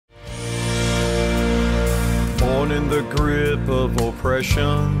Born in the grip of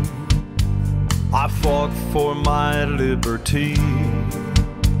oppression, I fought for my liberty.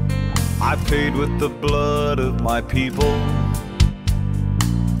 I paid with the blood of my people.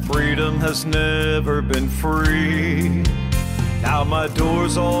 Freedom has never been free. Now my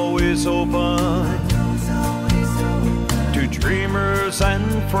door's always open to dreamers and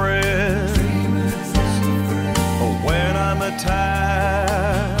friends. When I'm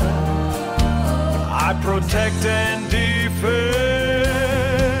attacked, I protect and defend,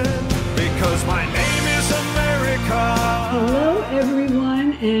 because my name is America. Hello,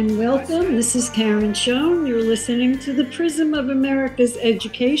 everyone, and welcome. This is Karen Schoen. You're listening to the Prism of America's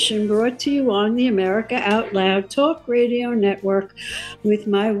Education, brought to you on the America Out Loud Talk Radio Network with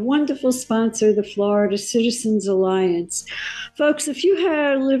my wonderful sponsor, the Florida Citizens Alliance. Folks, if you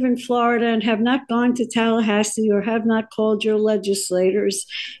live in Florida and have not gone to Tallahassee or have not called your legislators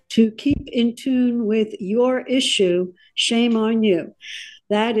to keep in tune with your issue, shame on you.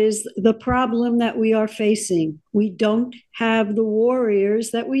 That is the problem that we are facing. We don't have the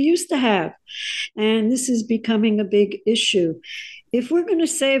warriors that we used to have. And this is becoming a big issue. If we're going to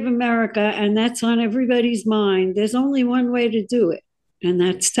save America, and that's on everybody's mind, there's only one way to do it, and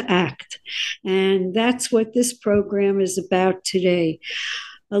that's to act. And that's what this program is about today.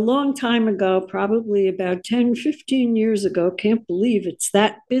 A long time ago, probably about 10, 15 years ago, can't believe it's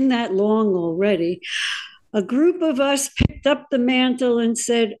been that long already, a group of us picked up the mantle and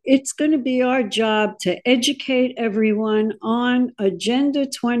said, it's going to be our job to educate everyone on Agenda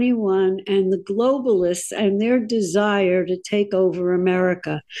 21 and the globalists and their desire to take over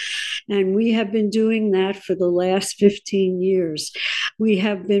America. And we have been doing that for the last 15 years. We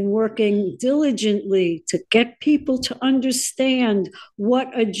have been working diligently to get people to understand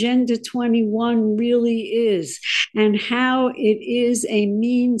what Agenda 21 really is and how it is a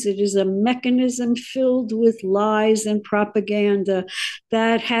means, it is a mechanism filled with lies and propaganda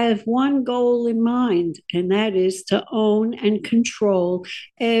that have one goal in mind, and that is to own and control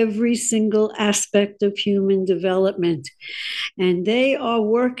every single aspect of human development. And they are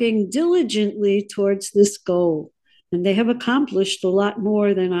working diligently towards this goal. And they have accomplished a lot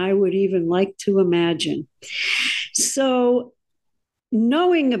more than I would even like to imagine. So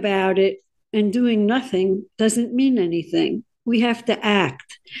knowing about it and doing nothing doesn't mean anything. We have to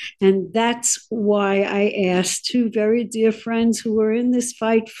act. And that's why I asked two very dear friends who were in this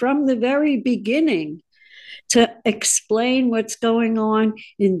fight from the very beginning to explain what's going on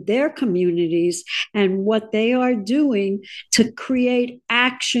in their communities and what they are doing to create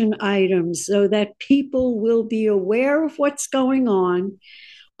action items so that people will be aware of what's going on,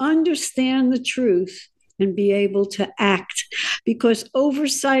 understand the truth, and be able to act. Because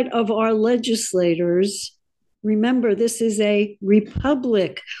oversight of our legislators, remember, this is a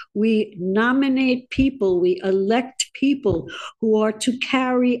republic. We nominate people, we elect people who are to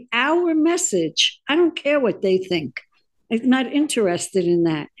carry our message. I don't care what they think. I'm not interested in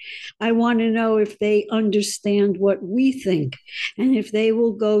that. I want to know if they understand what we think and if they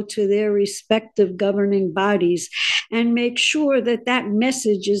will go to their respective governing bodies and make sure that that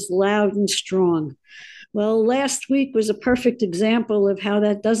message is loud and strong. Well, last week was a perfect example of how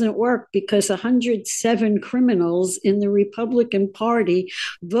that doesn't work, because 107 criminals in the Republican Party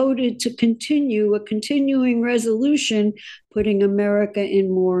voted to continue a continuing resolution putting America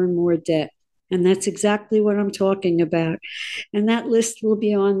in more and more debt. And that's exactly what I'm talking about. And that list will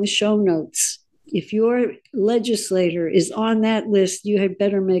be on the show notes. If your legislator is on that list, you had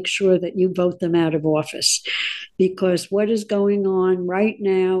better make sure that you vote them out of office, because what is going on right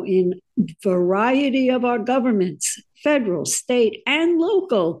now in a variety of our governments, federal, state, and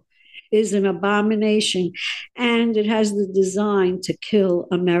local, is an abomination, and it has the design to kill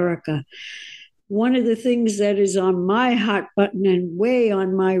America. One of the things that is on my hot button and way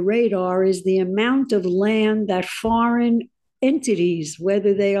on my radar is the amount of land that foreign entities,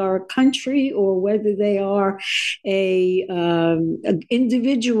 whether they are a country or whether they are an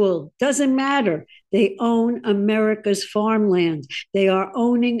individual, doesn't matter. They own America's farmland. They are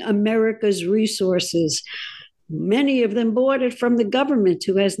owning America's resources. Many of them bought it from the government,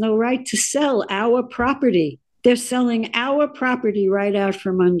 who has no right to sell our property. They're selling our property right out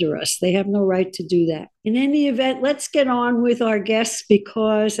from under us. They have no right to do that. In any event, let's get on with our guests,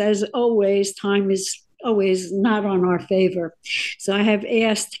 because, as always, time is always not on our favor. So I have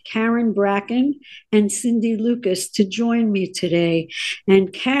asked Karen Bracken and Cindy Lucas to join me today.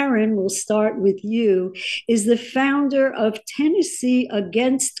 And Karen, we'll start with you, is the founder of Tennessee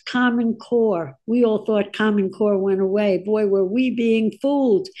Against Common Core. We all thought Common Core went away. Boy, were we being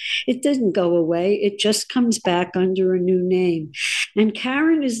fooled. It didn't go away. It just comes back under a new name. And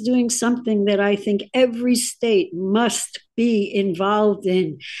Karen is doing something that I think every state must be involved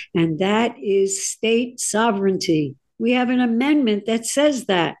in, and that is state sovereignty. We have an amendment that says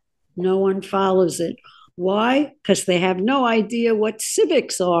that. No one follows it. Why? Because they have no idea what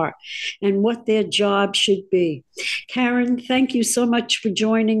civics are and what their job should be. Karen, thank you so much for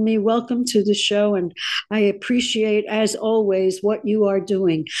joining me. Welcome to the show, and I appreciate, as always, what you are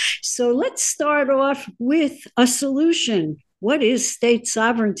doing. So let's start off with a solution. What is state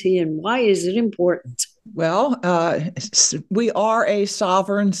sovereignty and why is it important? Well, we are a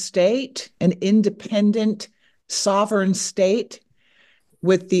sovereign state, an independent sovereign state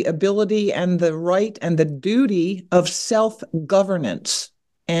with the ability and the right and the duty of self-governance.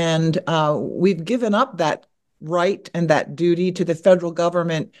 And we've given up that right and that duty to the federal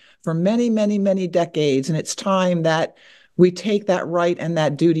government for many, many, many decades. And it's time that we take that right and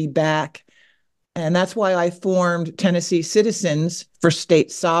that duty back. And that's why I formed Tennessee Citizens for State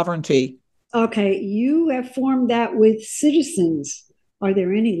Sovereignty. Okay, you have formed that with citizens. Are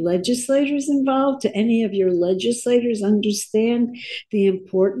there any legislators involved? Do any of your legislators understand the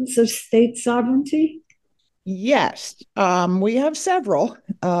importance of state sovereignty? Yes, we have several.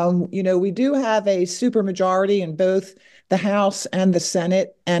 We do have a supermajority in both the House and the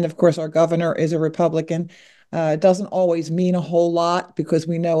Senate. And of course, our governor is a Republican. It doesn't always mean a whole lot because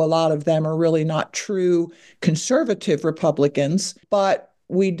we know a lot of them are really not true conservative Republicans. But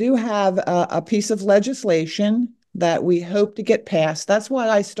we do have a piece of legislation that we hope to get passed. That's why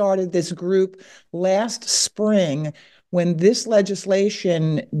I started this group last spring when this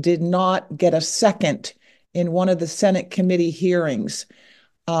legislation did not get a second in one of the Senate committee hearings.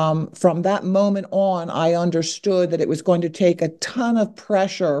 From that moment on, I understood that it was going to take a ton of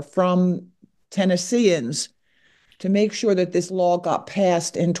pressure from Tennesseans to make sure that this law got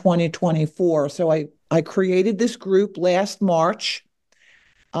passed in 2024. So I created this group last March.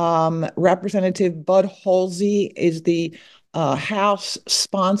 Representative Bud Halsey is the House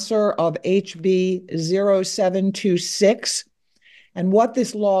sponsor of HB 0726. And what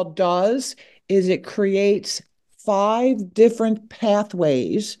this law does is it creates 5 different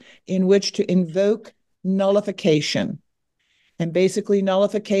pathways in which to invoke nullification. And basically,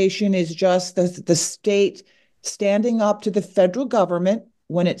 nullification is just the state standing up to the federal government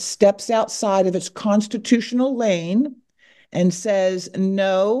when it steps outside of its constitutional lane and says,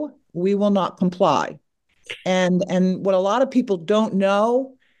 no, we will not comply. And what a lot of people don't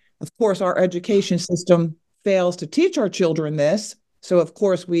know, of course, our education system fails to teach our children this. So, of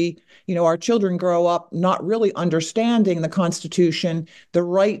course, our children grow up not really understanding the Constitution, the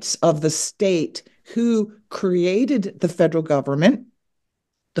rights of the state, who created the federal government,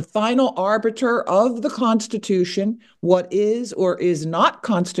 the final arbiter of the Constitution, what is or is not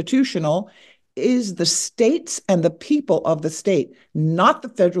constitutional, is the states and the people of the state, not the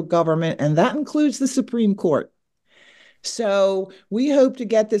federal government, and that includes the Supreme Court. So we hope to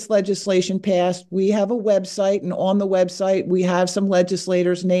get this legislation passed. We have a website, and on the website, we have some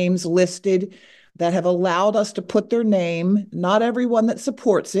legislators' names listed that have allowed us to put their name. Not everyone that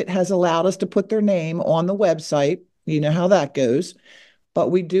supports it has allowed us to put their name on the website. You know how that goes. But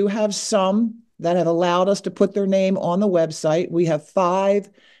we do have some that have allowed us to put their name on the website. We have 5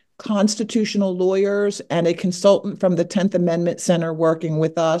 constitutional lawyers and a consultant from the 10th Amendment Center working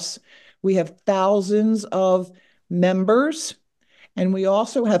with us. We have thousands of members, and we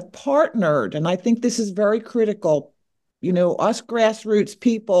also have partnered, and I think this is very critical. Us grassroots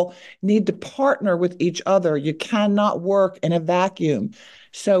people need to partner with each other. You cannot work in a vacuum.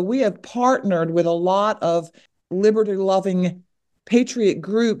 So we have partnered with a lot of liberty-loving patriot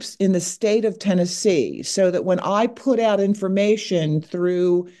groups in the state of Tennessee so that when I put out information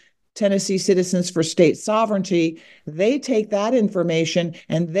through Tennessee Citizens for State Sovereignty, they take that information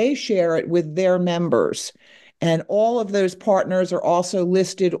and they share it with their members. And all of those partners are also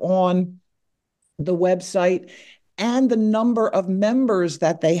listed on the website and the number of members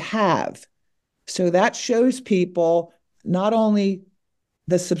that they have. So that shows people not only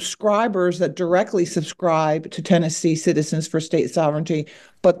the subscribers that directly subscribe to Tennessee Citizens for State Sovereignty,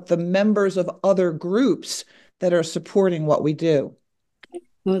 but the members of other groups that are supporting what we do.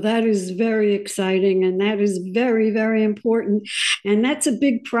 Well, that is very exciting, and that is very, very important. And that's a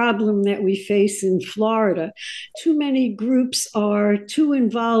big problem that we face in Florida. Too many groups are too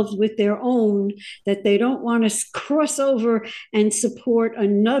involved with their own that they don't want to cross over and support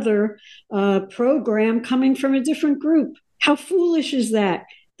another program coming from a different group. How foolish is that?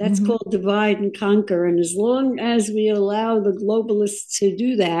 That's called divide and conquer. And as long as we allow the globalists to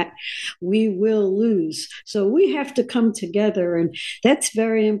do that, we will lose. So we have to come together, and that's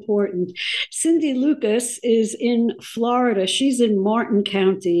very important. Cindy Lucas is in Florida. She's in Martin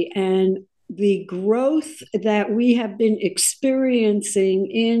County, and the growth that we have been experiencing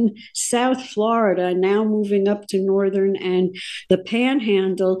in South Florida, now moving up to northern and the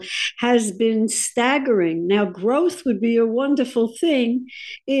panhandle, has been staggering. Now, growth would be a wonderful thing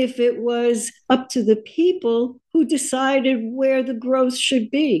if it was up to the people who decided where the growth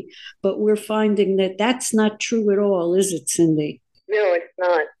should be. But we're finding that that's not true at all, is it, Cindy? No, it's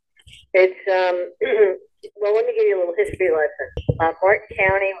not. It's well, let me give you a little history lesson. Martin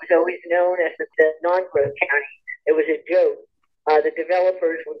County was always known as the non-growth county. It was a joke. The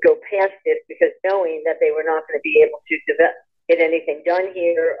developers would go past it because knowing that they were not going to be able to get anything done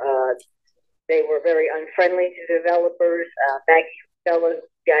here. They were very unfriendly to developers. Maggie Costello,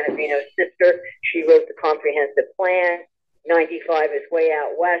 Gianavino's sister, she wrote the comprehensive plan. 95 is way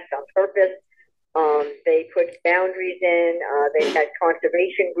out west on purpose. They put boundaries in. They had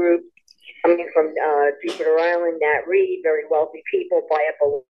conservation groups coming from Jupiter Island, Nat Reed, very wealthy people buy up a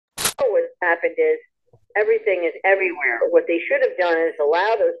little. What happened is everything is everywhere. What they should have done is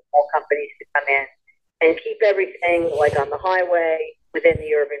allow those small companies to come in and keep everything like on the highway within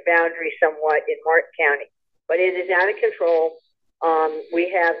the urban boundary somewhat in Martin County. But it is out of control. We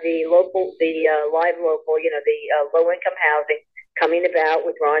have the live local, the low-income housing coming about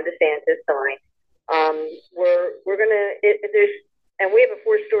with Ron DeSantis sign. We're going to, and we have a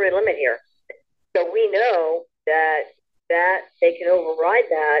 4-story limit here. So we know that they can override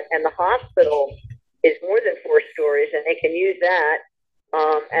that, and the hospital is more than 4 stories, and they can use that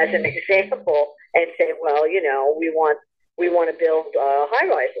as an example and say, well, we want to build high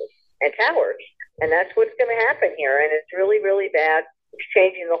rises and towers, and that's what's going to happen here. And it's really, really bad. It's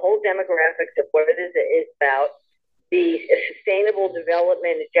changing the whole demographics of what it is about. The sustainable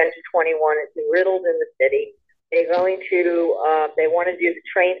development Agenda 21 is riddled in the city. They're going to, they want to do the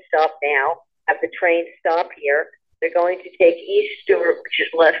train stop now, have the train stop here. They're going to take East Stewart, which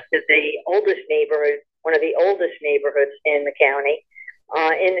is left to the oldest neighborhood, one of the oldest neighborhoods in the county,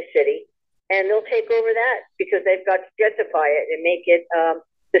 in the city, and they'll take over that because they've got to gentrify it and make it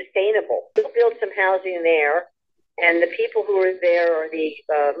sustainable. They'll build some housing there, and the people who are there are the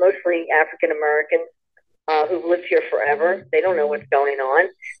mostly African Americans who've lived here forever. They don't know what's going on,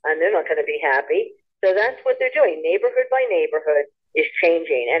 and they're not going to be happy. So that's what they're doing. Neighborhood by neighborhood is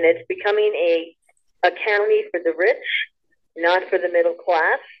changing, and it's becoming a county for the rich, not for the middle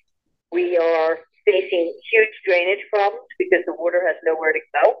class. We are facing huge drainage problems because the water has nowhere to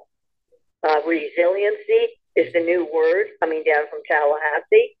go. Resiliency is the new word coming down from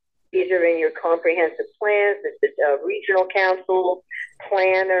Tallahassee. These are in your comprehensive plans. This is regional councils,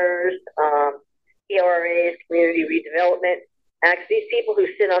 planners, ERAs, community redevelopment. Actually, these people who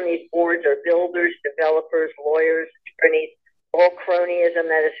sit on these boards are builders, developers, lawyers, attorneys, all cronyism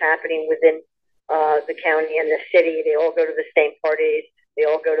that is happening within the county and the city. They all go to the same parties. They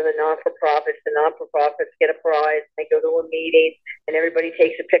all go to the non-for-profits. The non-for-profits get a prize. They go to a meeting, and everybody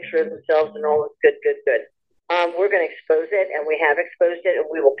takes a picture of themselves, and all is good, good, good. We're going to expose it, and we have exposed it, and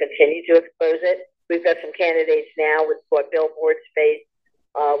we will continue to expose it. We've got some candidates now with what billboard space.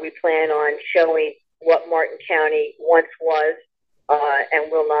 We plan on showing what Martin County once was and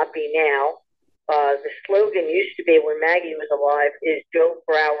will not be now. The slogan used to be, when Maggie was alive, is Joe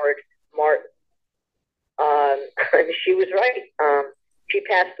Broward Martin. She was right. She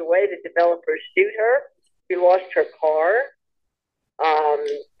passed away. The developers sued her. She lost her car.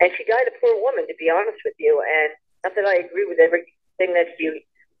 And she died a poor woman, to be honest with you. And not that I agree with everything that she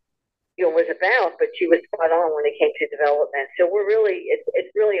was about, but she was spot on when it came to development. So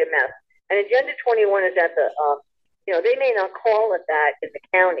it's really a mess. And Agenda 21 is at the, they may not call it that in the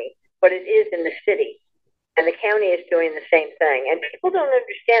county, but it is in the city. And the county is doing the same thing. And people don't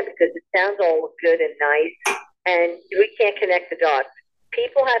understand because it sounds all good and nice, and we can't connect the dots.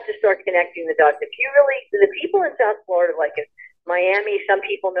 People have to start connecting the dots. The people in South Florida, like in Miami, some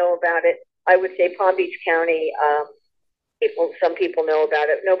people know about it. I would say Palm Beach County, some people know about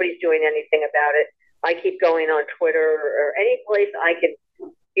it. Nobody's doing anything about it. I keep going on Twitter or any place I can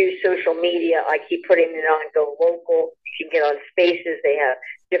use social media. I keep putting it on Go Local. You can get on Spaces. They have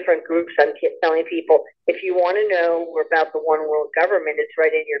different groups. I'm telling people, if you want to know about the one world government, it's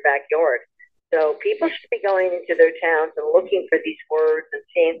right in your backyard. So people should be going into their towns and looking for these words and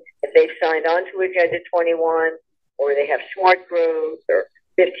seeing if they've signed on to Agenda 21, or they have smart growth, or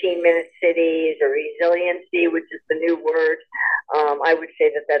 15-minute cities, or resiliency, which is the new word. I would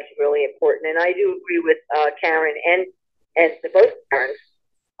say that that's really important. And I do agree with Karen and both Karens.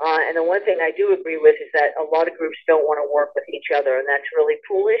 And the one thing I do agree with is that a lot of groups don't want to work with each other, and that's really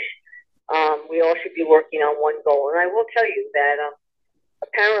foolish. We all should be working on one goal. And I will tell you that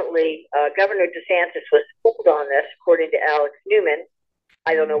apparently Governor DeSantis was fooled on this, according to Alex Newman.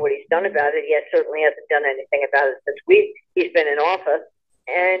 I don't know what he's done about it. He certainly hasn't done anything about it since he's been in office.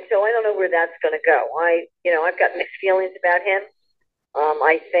 And so I don't know where that's going to go. I've got mixed feelings about him.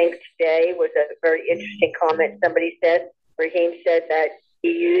 I think today was a very interesting comment somebody said. Raheem said that he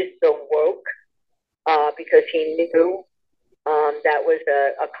used the woke because he knew that was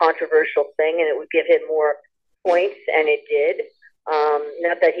a controversial thing and it would give him more points, and it did.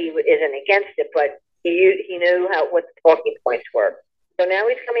 Not that he isn't against it, but he knew what the talking points were. So now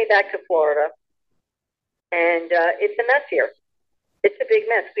he's coming back to Florida, and it's a mess here. It's a big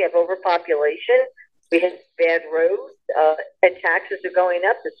mess. We have overpopulation. We have bad roads, and taxes are going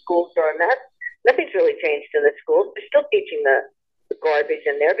up. The schools are a mess. Nothing's really changed in the schools. They're still teaching the garbage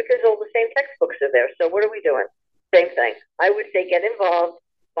in there because all the same textbooks are there. So what are we doing? Same thing. I would say get involved,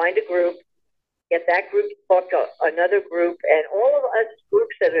 find a group, get that group to talk to another group, and all of us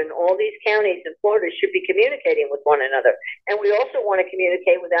groups that are in all these counties in Florida should be communicating with one another. And we also want to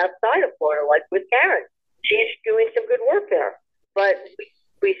communicate with outside of Florida, like with Karen. She's doing some good work there. But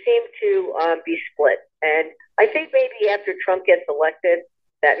we seem to be split. And I think maybe after Trump gets elected,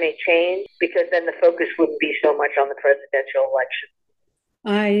 that may change, because then the focus wouldn't be so much on the presidential election.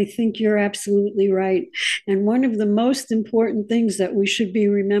 I think you're absolutely right. And one of the most important things that we should be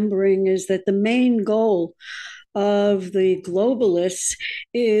remembering is that the main goal of the globalists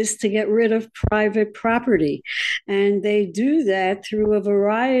is to get rid of private property. And they do that through a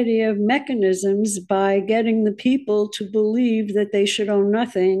variety of mechanisms by getting the people to believe that they should own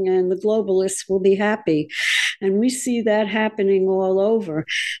nothing and the globalists will be happy. And we see that happening all over.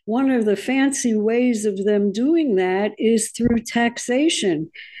 One of the fancy ways of them doing that is through taxation.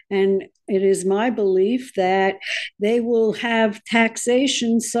 And it is my belief that they will have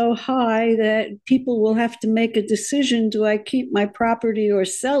taxation so high that people will have to make a decision: do I keep my property or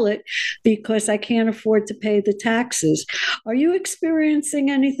sell it because I can't afford to pay the taxes? Are you experiencing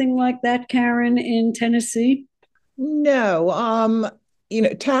anything like that, Karen, in Tennessee? No.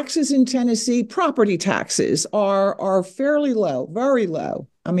 Taxes in Tennessee, property taxes are fairly low, very low.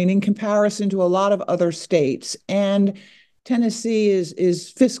 I mean, in comparison to a lot of other states. And Tennessee is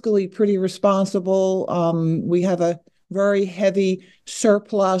fiscally pretty responsible. We have a very heavy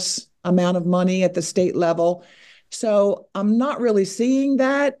surplus amount of money at the state level. So I'm not really seeing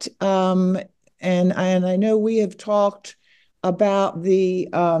that. And I know we have talked about the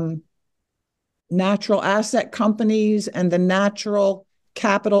natural asset companies and the natural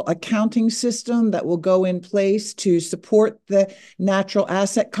capital accounting system that will go in place to support the natural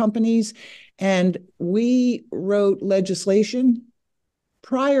asset companies. And we wrote legislation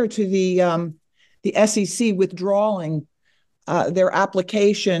prior to the SEC withdrawing their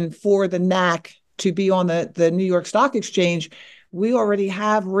application for the NAC to be on the New York Stock Exchange. We already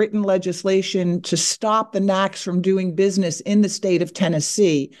have written legislation to stop the NACs from doing business in the state of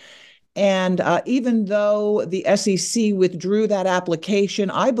Tennessee. And even though the SEC withdrew that application,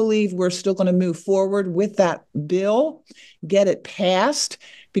 I believe we're still going to move forward with that bill, get it passed,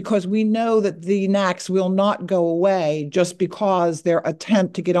 because we know that the NACs will not go away just because their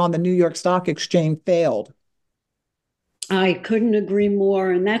attempt to get on the New York Stock Exchange failed. I couldn't agree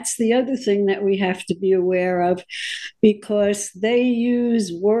more. And that's the other thing that we have to be aware of, because they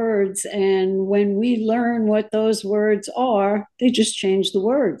use words. And when we learn what those words are, they just change the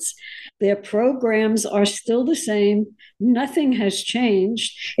words. Their programs are still the same. Nothing has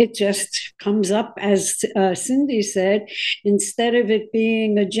changed. It just comes up, as Cindy said, instead of it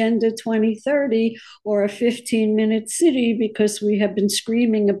being Agenda 2030 or a 15-minute city, because we have been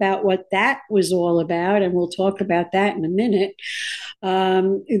screaming about what that was all about. And we'll talk about that in a minute,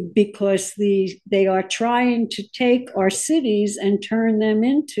 because they are trying to take our cities and turn them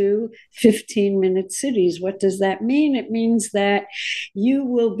into 15-minute cities. What does that mean? It means that you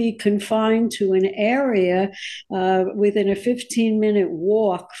will be confined to an area within a 15-minute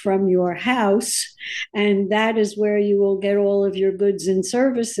walk from your house, and that is where you will get all of your goods and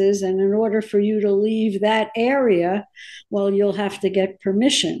services. And in order for you to leave that area, well, you'll have to get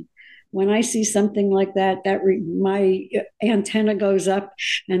permission. when I see something like that, my antenna goes up,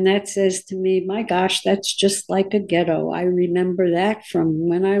 and that says to me, my gosh, that's just like a ghetto. I remember that from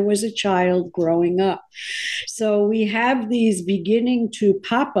when I was a child growing up. So we have these beginning to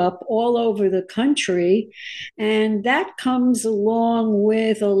pop up all over the country, and that comes along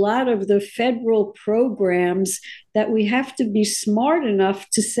with a lot of the federal programs that we have to be smart enough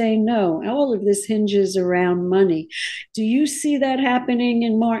to say no. All of this hinges around money. Do you see that happening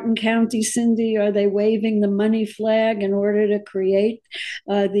in Martin County, Cindy? Are they waving the money flag in order to create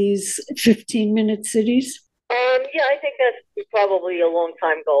these 15-minute cities? Yeah, I think that's probably a long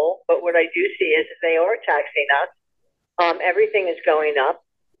time goal. But what I do see is they are taxing us. Everything is going up.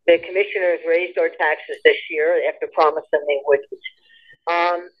 The commissioners raised our taxes this year after promising they wouldn't.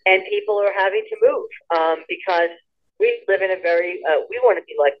 And people are having to move because we live in a we want to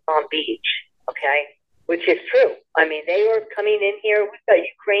be like Palm Beach, okay? Which is true. I mean, they are coming in here. We've got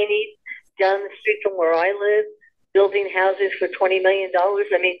Ukrainians down the street from where I live building houses for $20 million.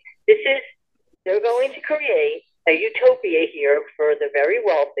 I mean, they're going to create a utopia here for the very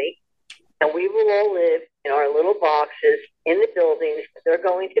wealthy, and we will all live in our little boxes in the buildings that they're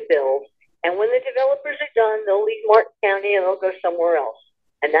going to build. And when the developers are done, they'll leave Martin County and they'll go somewhere else.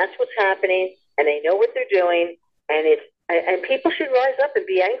 And that's what's happening, and they know what they're doing, and people should rise up and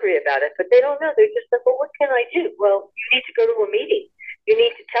be angry about it, but they don't know. They're just like, well, what can I do? Well, you need to go to a meeting. You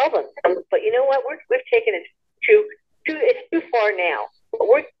need to tell them. But you know what? We've taken it it's too far now. But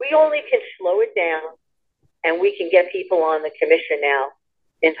we only can slow it down, and we can get people on the commission now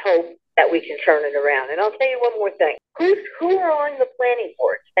in hope that we can turn it around. And I'll tell you one more thing. Who are on the planning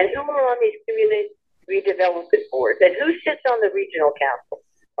boards, and who are on these community redevelopment boards, and who sits on the regional council?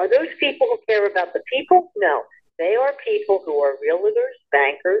 Are those people who care about the people? No. They are people who are realtors,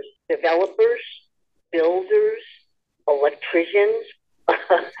 bankers, developers, builders, electricians.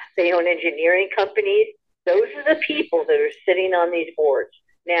 They own engineering companies. Those are the people that are sitting on these boards.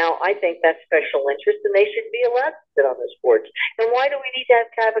 Now, I think that's special interest, and they should be allowed to sit on those boards. And why do we need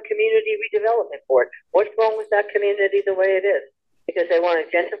to have a community redevelopment board? What's wrong with that community the way it is? Because they want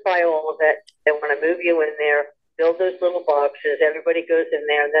to gentrify all of it. They want to move you in there, build those little boxes. Everybody goes in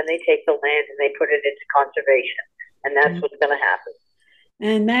there, and then they take the land and they put it into conservation. And that's what's going to happen.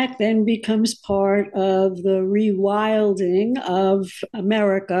 And that then becomes part of the rewilding of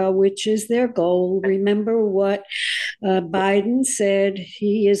America, which is their goal. Remember what Biden said.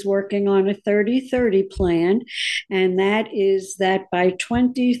 He is working on a 30-30 plan, and that is that by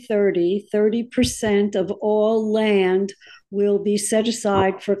 2030, 30% of all land will be set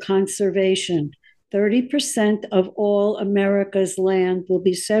aside for conservation. 30% of all America's land will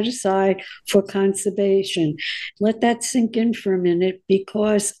be set aside for conservation. Let that sink in for a minute,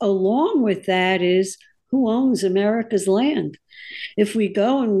 because along with that is who owns America's land. If we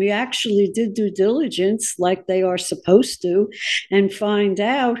go and we actually did due diligence like they are supposed to and find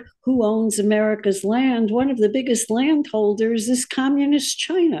out who owns America's land, one of the biggest landholders is Communist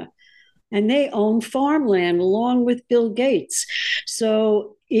China. And they own farmland along with Bill Gates.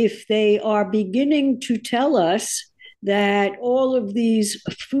 So if they are beginning to tell us that all of these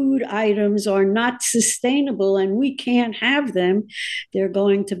food items are not sustainable and we can't have them, they're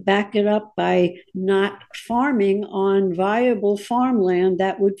going to back it up by not farming on viable farmland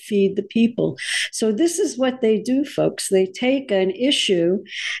that would feed the people. So this is what they do, folks. They take an issue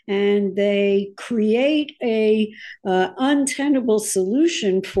and they create a untenable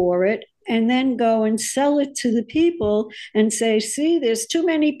solution for it, and then go and sell it to the people and say, see, there's too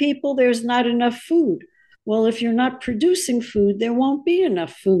many people, there's not enough food. Well, if you're not producing food, there won't be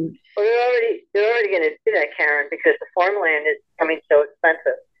enough food. Well, they're already going to do that, Karen, because the farmland is becoming so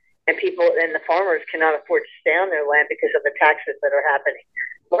expensive, and the farmers cannot afford to stay on their land because of the taxes that are happening.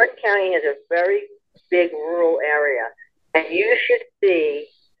 Martin County is a very big rural area, and you should see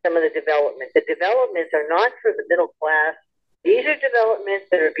some of the development. The developments are not for the middle class. These are developments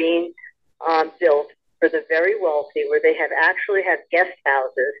that are being built for the very wealthy, where they have actually had guest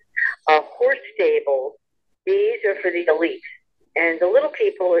houses, horse stables. These are for the elite, and the little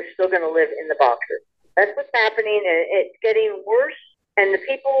people are still going to live in the boxes. That's what's happening, and it's getting worse, and the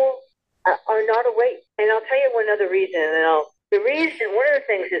people are not awake. And I'll tell you one other reason. One of the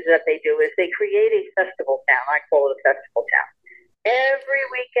things is that they do is they create a festival town. I call it a festival town. Every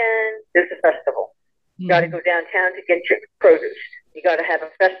weekend there's a festival. You got to go downtown to get your produce. You got to have a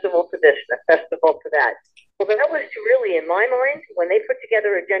festival for this and a festival for that. Well, that was really, in my mind, when they put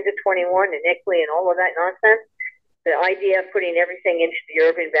together Agenda 21 and ICLEI and all of that nonsense, the idea of putting everything into the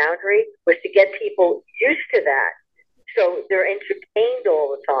urban boundary was to get people used to that, so they're entertained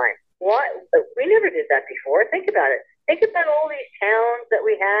all the time. Why? We never did that before. Think about it. Think about all these towns that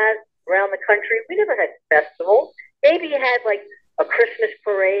we had around the country, we never had festivals. Maybe you had like a Christmas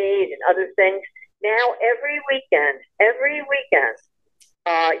parade and other things. Now every weekend, you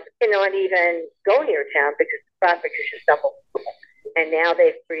cannot even go near town because the traffic is just unbelievable. And now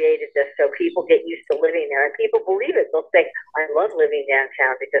they've created this so people get used to living there. And people believe it. They'll say, I love living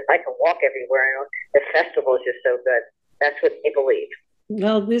downtown because I can walk everywhere. And the festival is just so good. That's what they believe.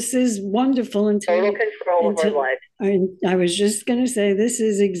 Well, this is wonderful. Total control of our lives. I was just going to say, this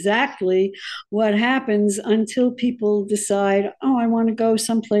is exactly what happens until people decide, oh, I want to go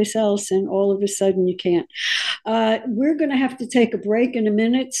someplace else, and all of a sudden you can't. We're going to have to take a break in a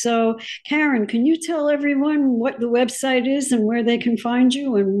minute. So, Karen, can you tell everyone what the website is and where they can find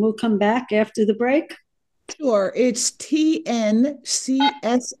you? And we'll come back after the break. Sure. It's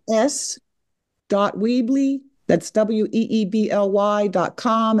tncss.weebly. That's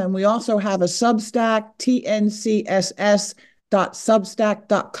weebly.com. And we also have a Substack,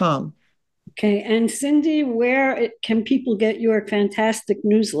 tncss.substack.com. Okay. And Cindy, where can people get your fantastic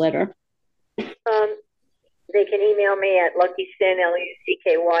newsletter? They can email me at LuckySpin,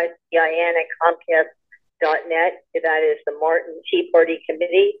 LUCKYCIN @Comcast.net. That is the Martin Tea Party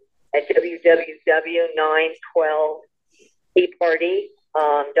Committee at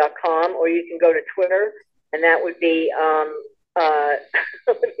www.912teaparty.com, or you can go to Twitter. And that would be, let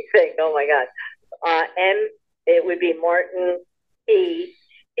me think, oh my God. It would be Martin T.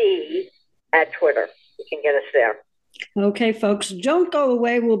 at Twitter. You can get us there. Okay, folks, don't go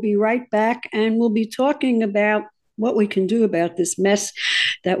away. We'll be right back, and we'll be talking about what we can do about this mess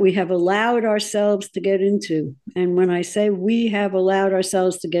that we have allowed ourselves to get into. And when I say we have allowed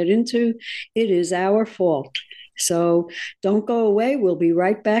ourselves to get into, it is our fault. So don't go away. We'll be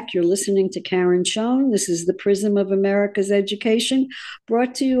right back. You're listening to Karen Schoen. This is the Prism of America's Education,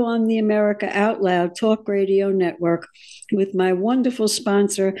 brought to you on the America Out Loud Talk Radio Network with my wonderful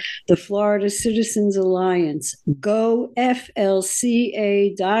sponsor, the Florida Citizens Alliance.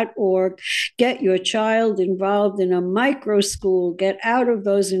 GoFLCA.org. Get your child involved in a micro school. Get out of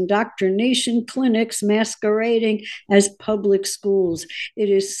those indoctrination clinics masquerading as public schools. It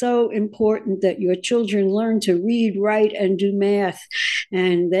is so important that your children learn to read, write, and do math.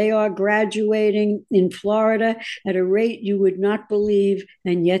 And they are graduating in Florida at a rate you would not believe,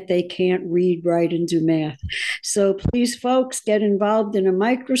 and yet they can't read, write, and do math. So please, folks, get involved in a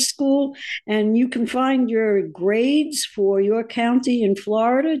micro school, and you can find your grades for your county in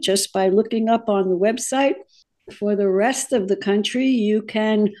Florida just by looking up on the website. For the rest of the country, you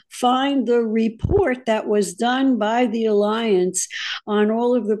can find the report that was done by the Alliance on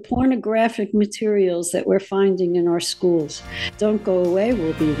all of the pornographic materials that we're finding in our schools. Don't go away.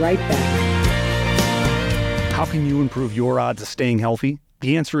 We'll be right back. How can you improve your odds of staying healthy?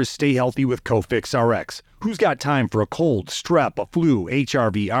 The answer is stay healthy with Cofix RX. Who's got time for a cold, strep, a flu,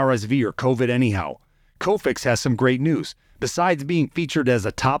 HRV, RSV, or COVID anyhow? Cofix has some great news. Besides being featured as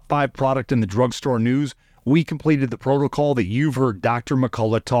a top 5 product in the drugstore news, we completed the protocol that you've heard Dr.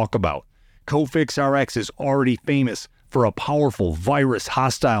 McCullough talk about. Cofix RX is already famous for a powerful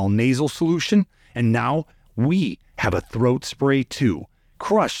virus-hostile nasal solution, and now we have a throat spray too.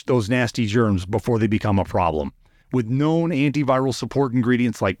 Crush those nasty germs before they become a problem. With known antiviral support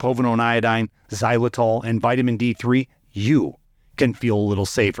ingredients like povidone iodine, xylitol, and vitamin D3, you can feel a little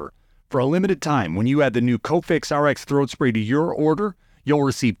safer. For a limited time, when you add the new Cofix RX throat spray to your order, you'll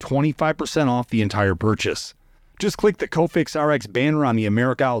receive 25% off the entire purchase. Just click the Cofix RX banner on the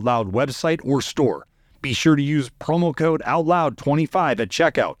America Out Loud website or store. Be sure to use promo code OUTLOUD25 at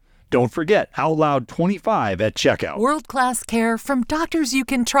checkout. Don't forget OUTLOUD25 at checkout. World-class care from doctors you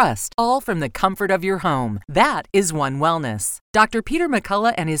can trust, all from the comfort of your home. That is One Wellness. Dr. Peter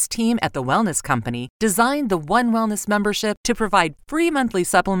McCullough and his team at The Wellness Company designed the One Wellness membership to provide free monthly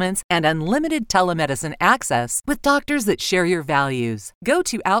supplements and unlimited telemedicine access with doctors that share your values. Go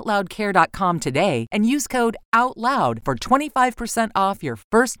to OutLoudCare.com today and use code OUTLOUD for 25% off your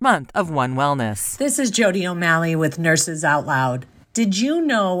first month of One Wellness. This is Jody O'Malley with Nurses Out Loud. Did you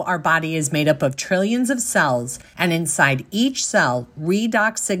know our body is made up of trillions of cells, and inside each cell,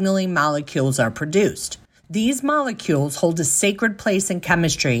 redox signaling molecules are produced? These molecules hold a sacred place in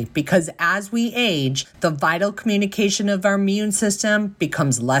chemistry because as we age, the vital communication of our immune system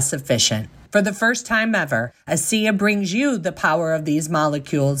becomes less efficient. For the first time ever, ASEA brings you the power of these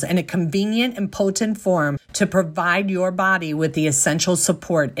molecules in a convenient and potent form to provide your body with the essential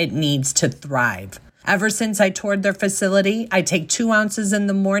support it needs to thrive. Ever since I toured their facility, I take 2 ounces in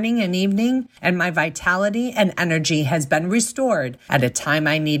the morning and evening, and my vitality and energy has been restored at a time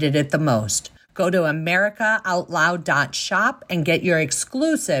I needed it the most. Go to americaoutloud.shop and get your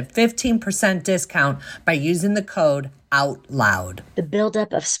exclusive 15% discount by using the code out loud. The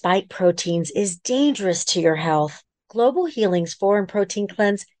buildup of spike proteins is dangerous to your health. Global Healing's Foreign Protein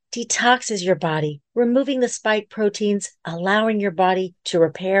Cleanse detoxes your body, removing the spike proteins, allowing your body to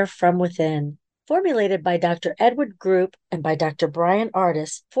repair from within. Formulated by Dr. Edward Group and by Dr. Brian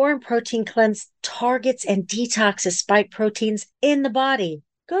Ardis, Foreign Protein Cleanse targets and detoxes spike proteins in the body.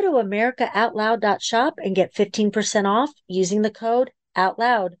 Go to americaoutloud.shop and get 15% off using the code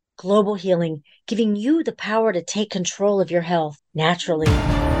OUTLOUD. Global Healing, giving you the power to take control of your health naturally.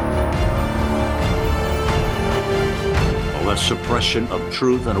 The suppression of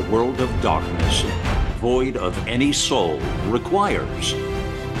truth in a world of darkness, void of any soul, requires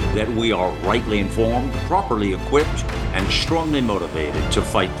that we are rightly informed, properly equipped, and strongly motivated to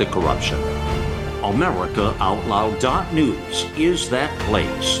fight the corruption. AmericaOutloud.news is that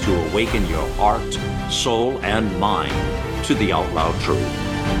place to awaken your heart, soul, and mind to the out loud truth.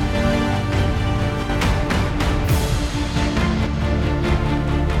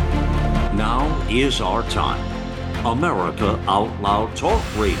 Now is our time. America Out Loud Talk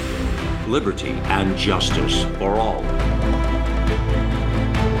Radio. Liberty and justice for all.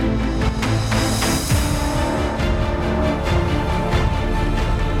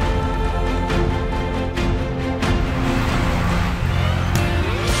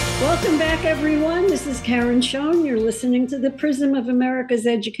 Welcome back, everyone. This is Karen Schoen. You're listening to the Prism of America's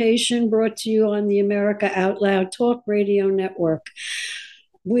Education, brought to you on the America Out Loud Talk Radio Network.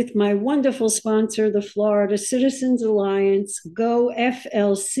 With my wonderful sponsor, the Florida Citizens Alliance,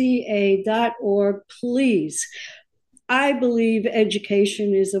 goflca.org, please. I believe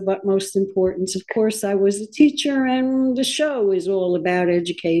education is of utmost importance. Of course, I was a teacher, and the show is all about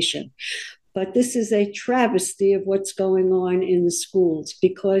education. But this is a travesty of what's going on in the schools,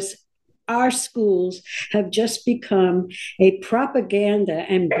 because our schools have just become a propaganda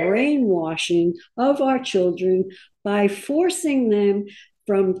and brainwashing of our children by forcing them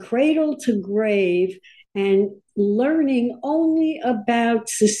from cradle to grave and learning only about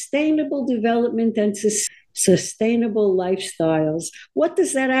sustainable development and sustainable lifestyles. What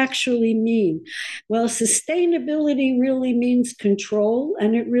does that actually mean? Well, sustainability really means control,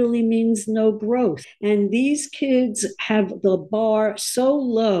 and it really means no growth. And these kids have the bar so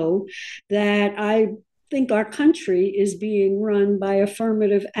low that I think our country is being run by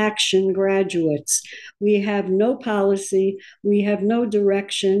affirmative action graduates. We have no policy, we have no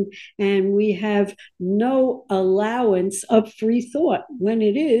direction, and we have no allowance of free thought. When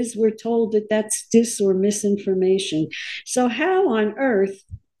it is, we're told that that's dis or misinformation. So how on earth,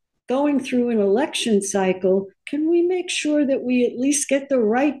 going through an election cycle, can we make sure that we at least get the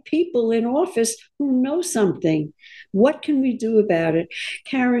right people in office who know something? What can we do about it?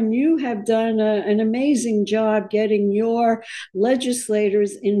 Karen, you have done an amazing job getting your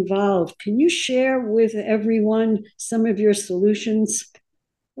legislators involved. Can you share with everyone some of your solutions?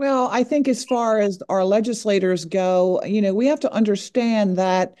 Well, I think as far as our legislators go, we have to understand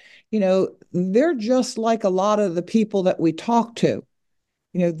that, they're just like a lot of the people that we talk to.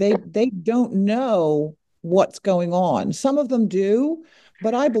 They don't know what's going on. Some of them do,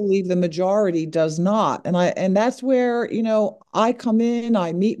 but I believe the majority does not. And that's where, I come in,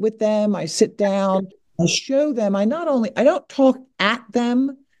 I meet with them, I sit down, I show them. I don't talk at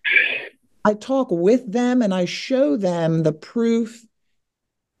them, I talk with them, and I show them the proof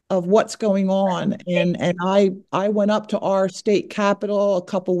of what's going on. And I went up to our state capitol a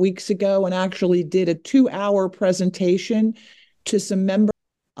couple weeks ago and actually did a 2-hour presentation to some members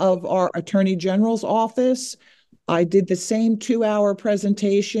of our Attorney General's office. I did the same 2-hour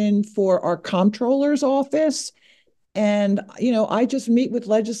presentation for our comptroller's office. And, I just meet with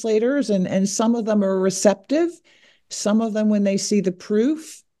legislators, and some of them are receptive. Some of them, when they see the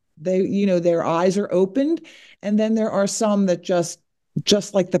proof, their eyes are opened. And then there are some that just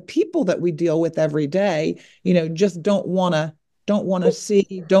like the people that we deal with every day, just don't want to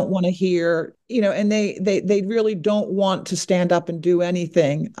see, don't want to hear, and they really don't want to stand up and do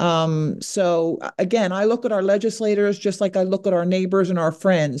anything. So again, I look at our legislators just like I look at our neighbors and our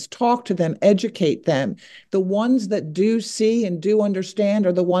friends. Talk to them, educate them. The ones that do see and do understand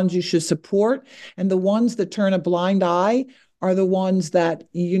are the ones you should support, and the ones that turn a blind eye are the ones that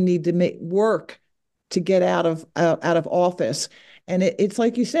you need to work to get out of office. And it's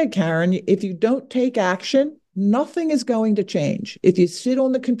like you said, Karen, if you don't take action, nothing is going to change. If you sit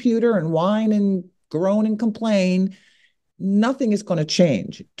on the computer and whine and groan and complain, nothing is going to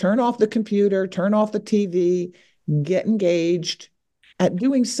change. Turn off the computer, turn off the TV, get engaged at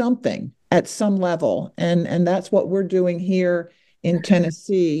doing something at some level. And that's what we're doing here in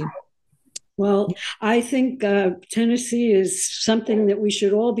Tennessee Well, I think Tennessee is something that we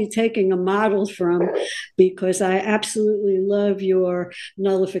should all be taking a model from, because I absolutely love your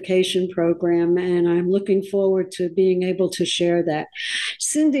nullification program, and I'm looking forward to being able to share that.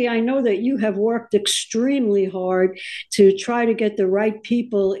 Cindy, I know that you have worked extremely hard to try to get the right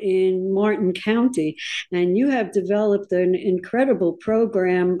people in Martin County, and you have developed an incredible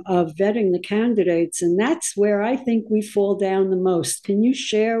program of vetting the candidates, and that's where I think we fall down the most. Can you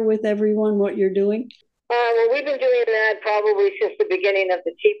share with everyone what you're doing? Well, we've been doing that probably since the beginning of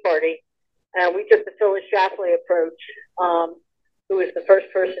the Tea Party. We took the Phyllis Schlafly approach, who was the first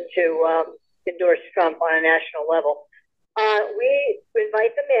person to endorse Trump on a national level. We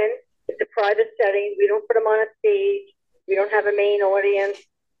invite them in. It's a private setting. We don't put them on a stage. We don't have a main audience.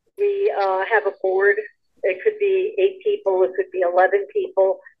 We have a board. It could be 8 people. It could be 11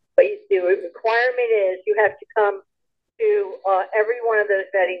 people. But the requirement is you have to come to every one of those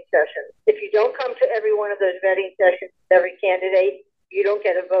vetting sessions. If you don't come to every one of those vetting sessions, every candidate, you don't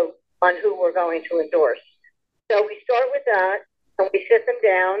get a vote on who we're going to endorse. So we start with that, and we sit them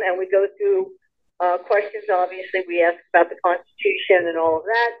down, and we go through questions. Obviously, we ask about the Constitution and all of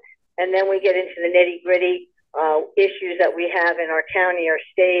that, and then we get into the nitty-gritty issues that we have in our county, our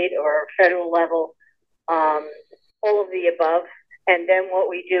state, or our federal level, all of the above. And then what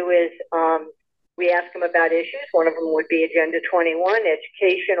we do is we ask them about issues. One of them would be Agenda 21,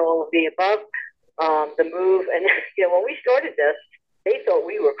 education, all of the above, the move. And when we started this, they thought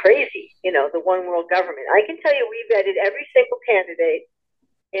we were crazy, the one world government. I can tell you we vetted every single candidate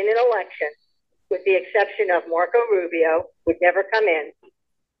in an election, with the exception of Marco Rubio, would never come in.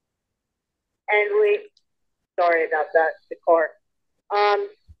 And sorry about that, the car.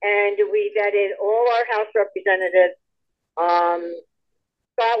 And we vetted all our House representatives.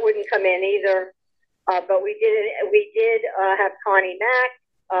 Scott wouldn't come in either. But we did have Connie Mack,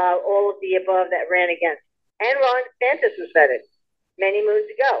 all of the above that ran against. And Ron DeSantis was vetted many moons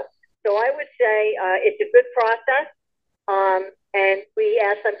ago. So I would say it's a good process. And we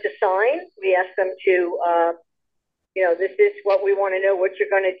ask them to sign. We ask them to, this is what we want to know what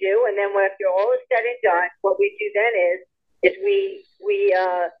you're going to do. And then after all is said and done, what we do then is we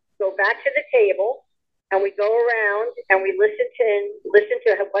go back to the table, and we go around and we listen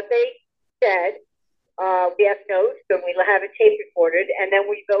to what they said. We have notes, and we have it tape recorded, and then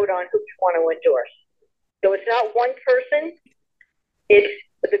we vote on who we want to endorse. So it's not one person, it's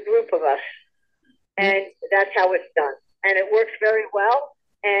the group of us. And that's how it's done. And it works very well.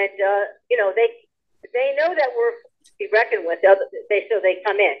 And, they know that we're to be reckoned with, so they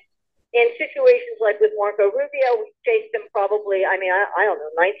come in. In situations like with Marco Rubio, we chased him probably, I don't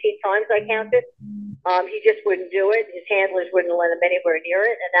know, 19 times I counted. He just wouldn't do it. His handlers wouldn't let him anywhere near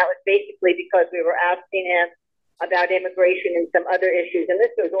it. And that was basically because we were asking him about immigration and some other issues. And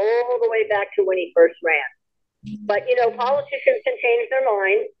this goes all the way back to when he first ran. But, politicians can change their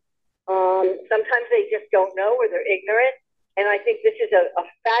minds. Sometimes they just don't know, or they're ignorant. And I think this is a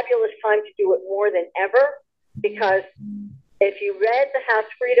fabulous time to do it more than ever, because if you read the House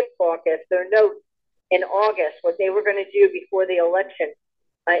Freedom Caucus, their notes in August, what they were going to do before the election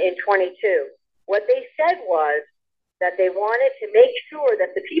in 22, what they said was that they wanted to make sure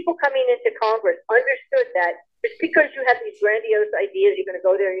that the people coming into Congress understood that just because you have these grandiose ideas, you're going to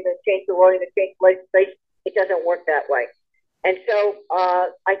go there, you're going to change the law, you're going to change the legislation, it doesn't work that way. And so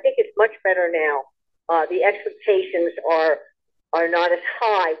I think it's much better now. The expectations are not as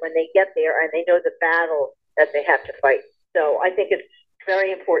high when they get there, and they know the battle that they have to fight. So I think it's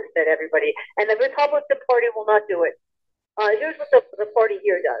very important that everybody, and the Republican Party will not do it. Here's what the party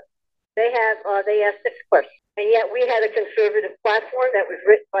here does. They ask 6 questions, and yet we had a conservative platform that was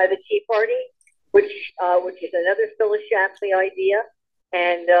written by the Tea Party, which is another Phyllis Schlafly idea,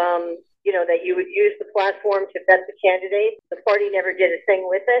 and that you would use the platform to vet the candidates. The party never did a thing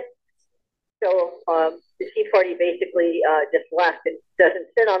with it. So the Tea Party basically just left and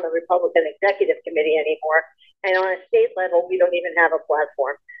doesn't sit on the Republican Executive Committee anymore. And on a state level, we don't even have a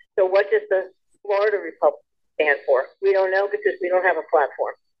platform. So what does the Florida Republican stand for? We don't know, because we don't have a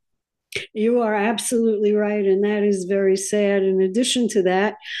platform. You are absolutely right, and that is very sad. In addition to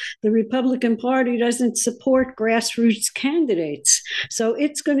that, the Republican Party doesn't support grassroots candidates. So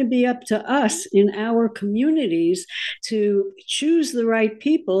it's going to be up to us in our communities to choose the right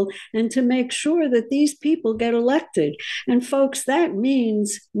people and to make sure that these people get elected. And folks, that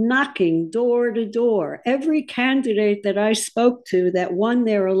means knocking door to door. Every candidate that I spoke to that won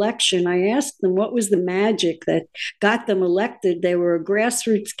their election, I asked them what was the magic that got them elected. They were a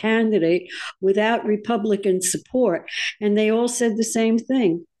grassroots candidate without Republican support. And they all said the same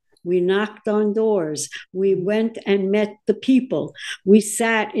thing. We knocked on doors. We went and met the people. We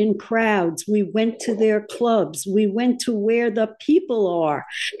sat in crowds. We went to their clubs. We went to where the people are,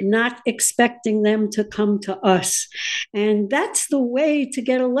 not expecting them to come to us. And that's the way to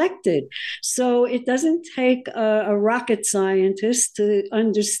get elected. So it doesn't take a rocket scientist to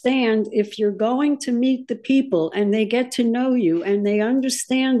understand if you're going to meet the people and they get to know you and they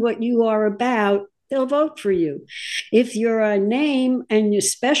understand what you are about, they'll vote for you. If you're a name, and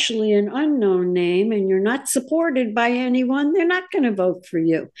especially an unknown name, and you're not supported by anyone, they're not going to vote for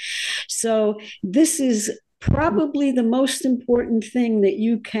you. So this is probably the most important thing that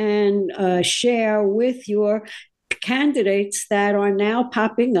you can share with your candidates that are now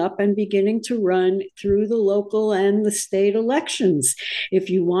popping up and beginning to run through the local and the state elections. If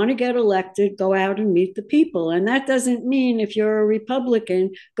you want to get elected, go out and meet the people. And that doesn't mean if you're a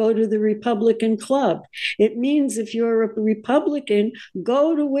Republican, go to the Republican club. It means if you're a Republican,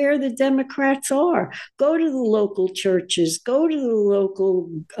 go to where the Democrats are, go to the local churches, go to the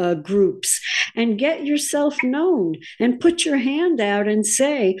local groups, and get yourself known and put your hand out and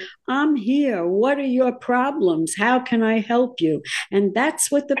say, I'm here. What are your problems? How can I help you? And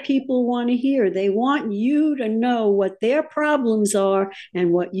that's what the people want to hear. They want you to know what their problems are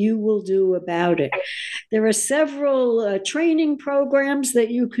and what you will do about it. There are several training programs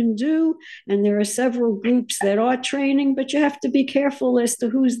that you can do, and there are several groups that are training, but you have to be careful as to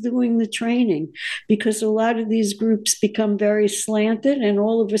who's doing the training, because a lot of these groups become very slanted, and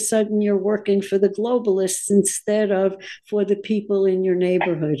all of a sudden you're working for the globalists instead of for the people in your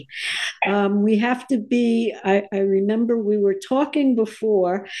neighborhood. We have to be, I remember we were talking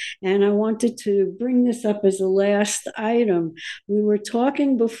before, and I wanted to bring this up as a last item. We were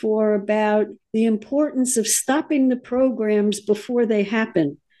talking before about the importance of stopping the programs before they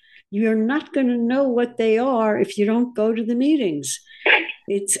happen. You're not going to know what they are if you don't go to the meetings.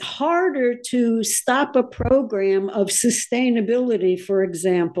 It's harder to stop a program of sustainability, for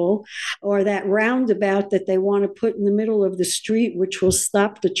example, or that roundabout that they want to put in the middle of the street, which will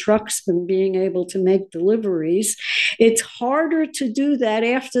stop the trucks from being able to make deliveries. It's harder to do that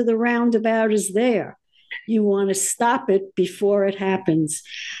after the roundabout is there. You want to stop it before it happens.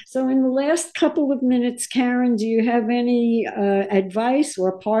 So in the last couple of minutes, Karen, do you have any advice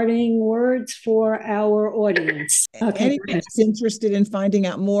or parting words for our audience? Okay. Anyone that's interested in finding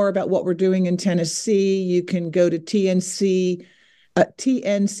out more about what we're doing in Tennessee, you can go to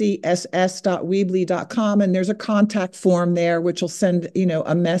tncss.weebly.com, and there's a contact form there, which will send,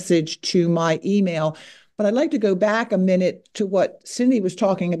 a message to my email. But I'd like to go back a minute to what Cindy was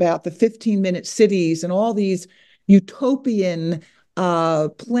talking about, the 15-minute cities and all these utopian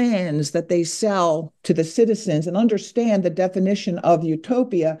plans that they sell to the citizens, and understand the definition of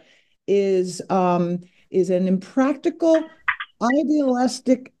utopia is an impractical,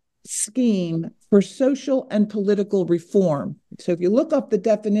 idealistic scheme for social and political reform. So if you look up the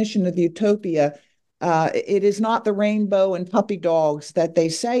definition of utopia, it is not the rainbow and puppy dogs that they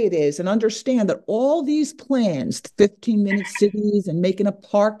say it is, and understand that all these plans, 15-minute cities and making a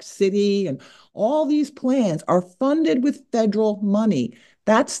park city, and all these plans are funded with federal money.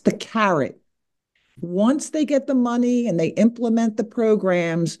 That's the carrot. Once they get the money and they implement the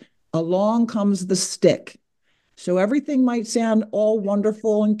programs, along comes the stick. So everything might sound all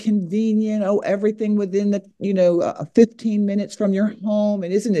wonderful and convenient. Oh, everything within the, 15 minutes from your home.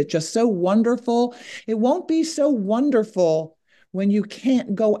 And isn't it just so wonderful? It won't be so wonderful when you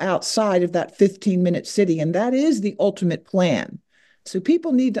can't go outside of that 15-minute city. And that is the ultimate plan. So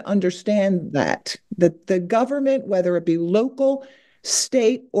people need to understand that the government, whether it be local,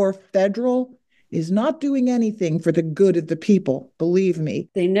 state, or federal, is not doing anything for the good of the people. Believe me.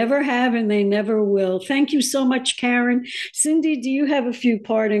 They never have, and they never will. Thank you so much, Karen. Cindy, do you have a few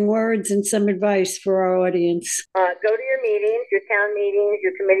parting words and some advice for our audience? Go to your meetings, your town meetings,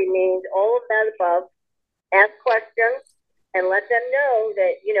 your committee meetings, all of that above. Ask questions and let them know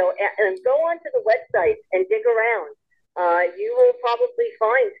that, and go onto the website and dig around. You will probably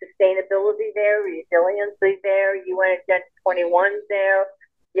find sustainability there, resiliency there, UN Agenda 21 there.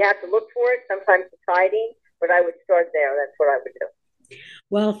 You have to look for it. Sometimes it's hiding, but I would start there. That's what I would do.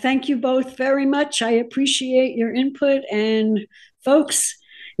 Well, thank you both very much. I appreciate your input. And folks,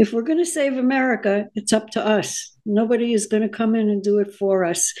 if we're going to save America, it's up to us. Nobody is going to come in and do it for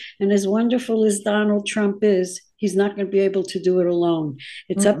us. And as wonderful as Donald Trump is, he's not going to be able to do it alone.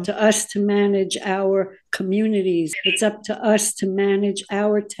 It's up to us to manage our communities. It's up to us to manage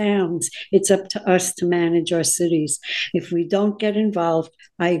our towns. It's up to us to manage our cities. If we don't get involved,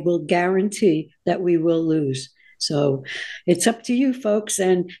 I will guarantee that we will lose. So it's up to you, folks.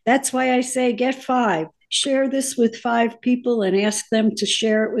 And that's why I say get 5. share this with 5 people and ask them to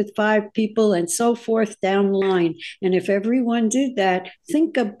share it with 5 people and so forth down the line. And if everyone did that,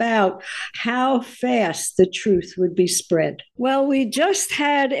 think about how fast the truth would be spread. Well, we just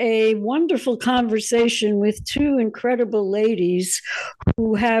had a wonderful conversation with 2 incredible ladies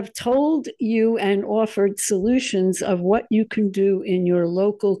who have told you and offered solutions of what you can do in your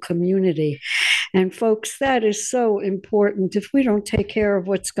local community. And folks, that is so important. If we don't take care of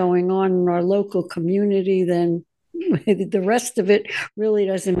what's going on in our local community, then the rest of it really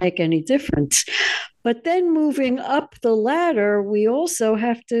doesn't make any difference. But then moving up the ladder, we also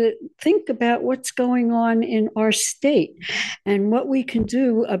have to think about what's going on in our state and what we can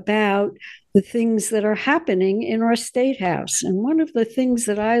do about the things that are happening in our state house. And one of the things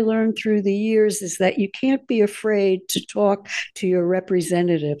that I learned through the years is that you can't be afraid to talk to your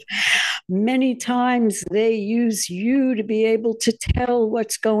representative. Many times they use you to be able to tell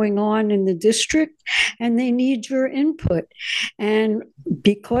what's going on in the district, and they need your input. And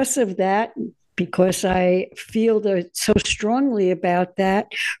because of that, because I feel so strongly about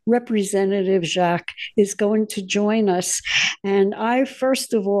that, Representative Jacques is going to join us. And I,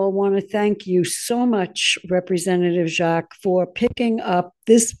 first of all, want to thank you so much, Representative Jacques, for picking up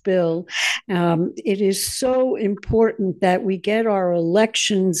this bill. It is so important that we get our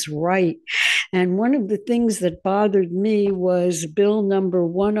elections right. And one of the things that bothered me was bill number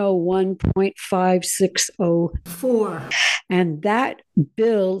 101.5604. And that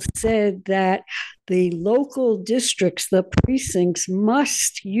bill said that the local districts, the precincts,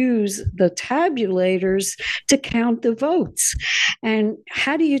 must use the tabulators to count the votes. And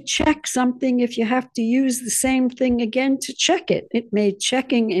how do you check something if you have to use the same thing again to check it? It made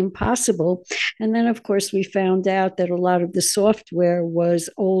checking impossible. And then, of course, we found out that a lot of the software was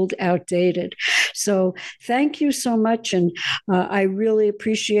old, outdated. So thank you so much. And I really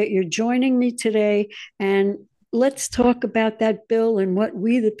appreciate your joining me today. And let's talk about that bill and what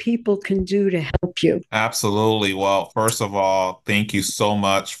we, the people, can do to help you. Absolutely. Well, first of all, thank you so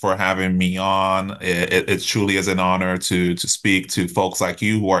much for having me on. It truly is an honor to speak to folks like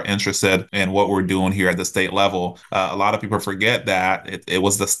you who are interested in what we're doing here at the state level. A lot of people forget that it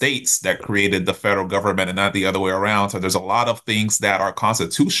was the states that created the federal government and not the other way around. So there's a lot of things that our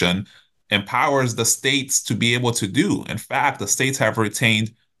Constitution empowers the states to be able to do. In fact, the states have